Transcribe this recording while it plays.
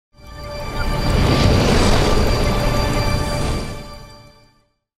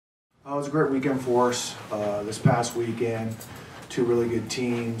was a great weekend for us this past weekend. Two really good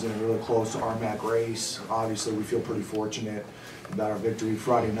teams and a really close RMAC race. Obviously, we feel pretty fortunate about our victory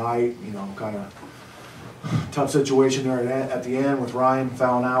Friday night. You know, kind of tough situation there at the end with Ryan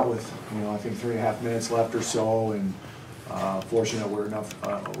fouling out with, I think 3.5 minutes left or so, and fortunate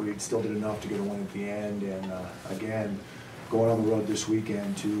we still did enough to get a win at the end. And again, going on the road this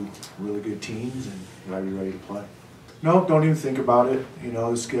weekend, two really good teams, and gotta be ready to play. No, don't even think about it.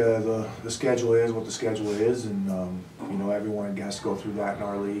 The schedule is what the schedule is, and everyone has to go through that in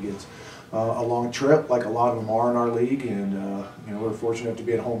our league. It's a long trip, like a lot of them are in our league, and we're fortunate to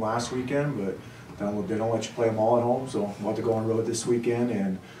be at home last weekend, but they don't let you play them all at home, so we'll have to go on the road this weekend,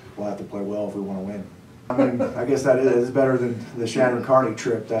 and we'll have to play well if we want to win. I mean, I guess that is better than the Shannon Kearney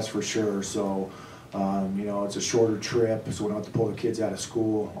trip, that's for sure. So. It's a shorter trip, so we don't have to pull the kids out of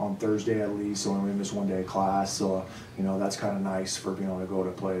school on Thursday at least, so we only miss one day of class. So, that's kind of nice for being able to go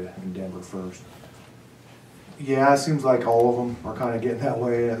to play in Denver first. Yeah, it seems like all of them are kind of getting that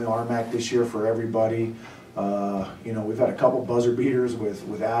way in the RMAC this year for everybody. We've had a couple buzzer beaters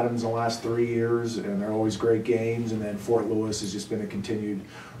with Adams in the last 3 years, and they're always great games. And then Fort Lewis has just been a continued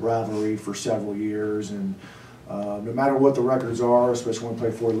rivalry for several years. And no matter what the records are, especially when we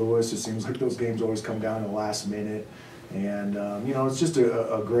play Fort Lewis, it seems like those games always come down to the last minute. And, it's just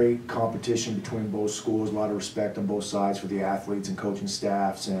a great competition between both schools, a lot of respect on both sides for the athletes and coaching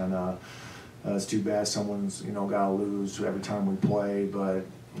staffs. And it's too bad someone's, got to lose every time we play, but,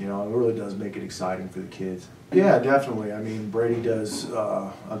 it really does make it exciting for the kids. Yeah, definitely. I mean, Brady does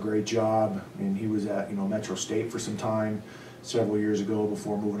a great job, and he was at, Metro State for some time several years ago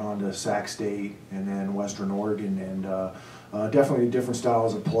before moving on to Sac State and then Western Oregon, and definitely different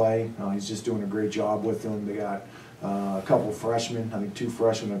styles of play. He's just doing a great job with them. They got a couple of freshmen, I think 2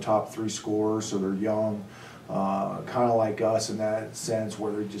 freshmen are top 3 scorers, so they're young, kind of like us in that sense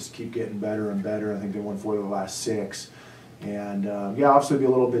where they just keep getting better and better. I think they won 4 of the last 6. And obviously it'll be a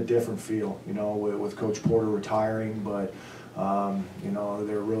little bit different feel, with Coach Porter retiring, but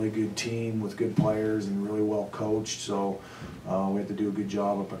they're a really good team with good players and really well coached, so we have to do a good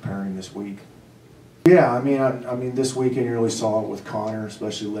job of preparing this week. Yeah, I mean, this weekend you really saw it with Connor,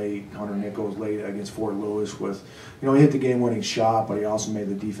 especially late. Connor Nichols late against Fort Lewis with, he hit the game-winning shot, but he also made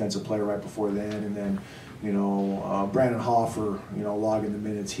the defensive play right before then, and then, Brandon Hoffer, logging the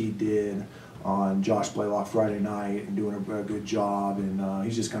minutes he did on Josh Blaylock Friday night and doing a good job, and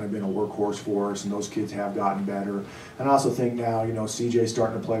he's just kind of been a workhorse for us, and those kids have gotten better. And I also think now, CJ's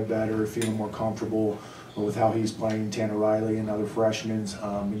starting to play better, feeling more comfortable with how he's playing. Tanner Riley and other freshmen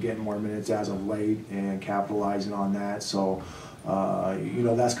and getting more minutes as of late and capitalizing on that. So,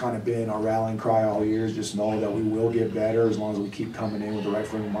 that's kind of been our rallying cry all year, is just know that we will get better as long as we keep coming in with the right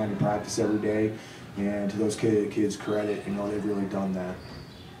frame of mind to practice every day. And to those kids' credit, they've really done that.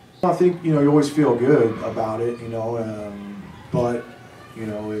 I think, you always feel good about it, but,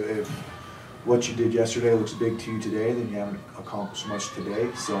 if what you did yesterday looks big to you today, then you haven't accomplished much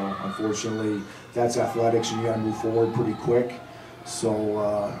today. So, unfortunately, that's athletics, and you got to move forward pretty quick.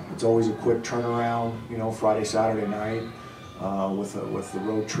 So, it's always a quick turnaround, Friday, Saturday night with the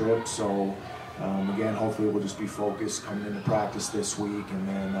road trip. So, again, hopefully we'll just be focused coming into practice this week, and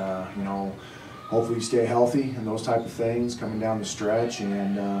then, hopefully you stay healthy and those type of things coming down the stretch,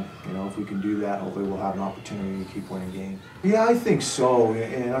 and if we can do that, hopefully we'll have an opportunity to keep winning games. Yeah, I think so,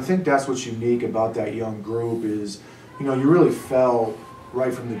 and I think that's what's unique about that young group is, you really felt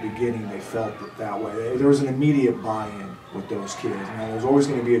right from the beginning they felt that way. There was an immediate buy-in with those kids. There's always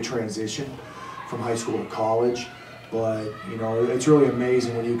going to be a transition from high school to college. But, it's really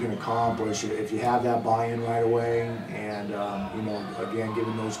amazing what you can accomplish if you have that buy-in right away, and, again,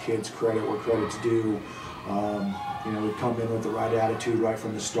 giving those kids credit where credit's due. We come in with the right attitude right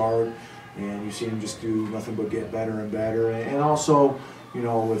from the start, and you see them just do nothing but get better and better. And also,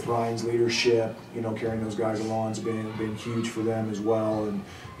 with Ryan's leadership, carrying those guys along has been huge for them as well, and,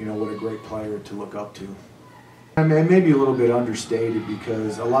 what a great player to look up to. I mean, maybe a little bit understated,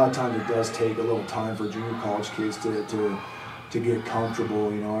 because a lot of times it does take a little time for junior college kids to get comfortable.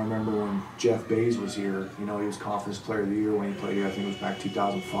 I remember when Jeff Bays was here, he was Conference Player of the Year when he played here. I think it was back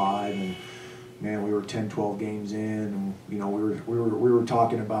 2005, and man, we were 10, 12 games in, and we were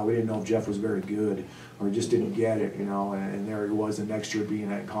talking about, we didn't know if Jeff was very good, or he just didn't get it, and there he was the next year being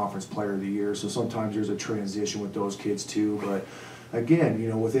that Conference Player of the Year. So sometimes there's a transition with those kids too, but again,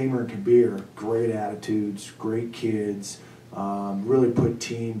 with Amer and Kabir, great attitudes, great kids, really put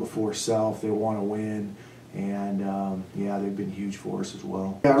team before self. They want to win, and they've been huge for us as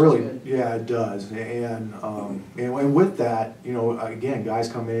well. Yeah, it does. And with that, again,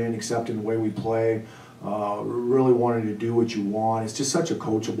 guys come in accepting the way we play. really wanting to do what you want. It's just such a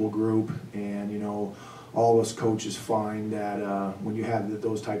coachable group, and you know, all of us coaches find that when you have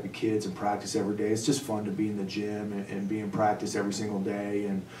those type of kids and practice every day, it's just fun to be in the gym and be in practice every single day.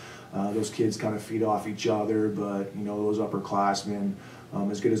 And those kids kind of feed off each other, but you know, those upperclassmen,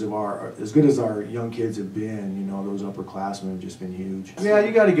 as good as our young kids have been, you know, those upperclassmen have just been huge. Yeah,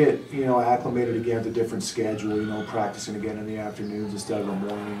 you got to get, you know, acclimated again with a different schedule. You know, practicing again in the afternoons instead of the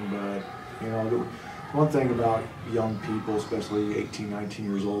morning. But you know, one thing about young people, especially 18, 19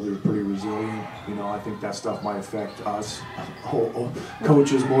 years old, they're pretty resilient. You know, I think that stuff might affect us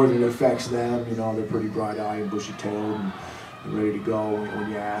coaches more than it affects them. You know, they're pretty bright-eyed and bushy-tailed and ready to go when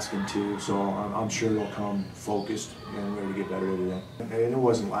you ask them to. So I'm sure they'll come focused and ready to get better every day. And it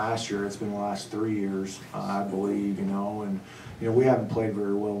wasn't last year; it's been the last 3 years, I believe. You know, and you know, we haven't played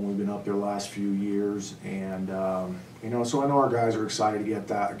very well when we've been up there the last few years, and you know, so I know our guys are excited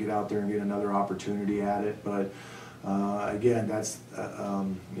to get out there and get another opportunity at it. But again, that's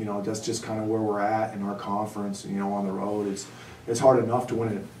you know, that's just kind of where we're at in our conference. You know, on the road, it's hard enough to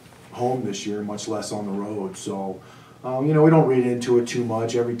win at home this year, much less on the road. So. You know, we don't read into it too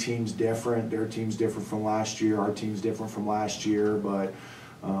much. Every team's different. Their team's different from last year. Our team's different from last year. But,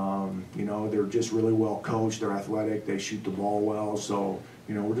 you know, they're just really well coached. They're athletic. They shoot the ball well. So,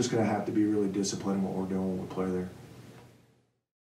 you know, we're just going to have to be really disciplined in what we're doing when we play there.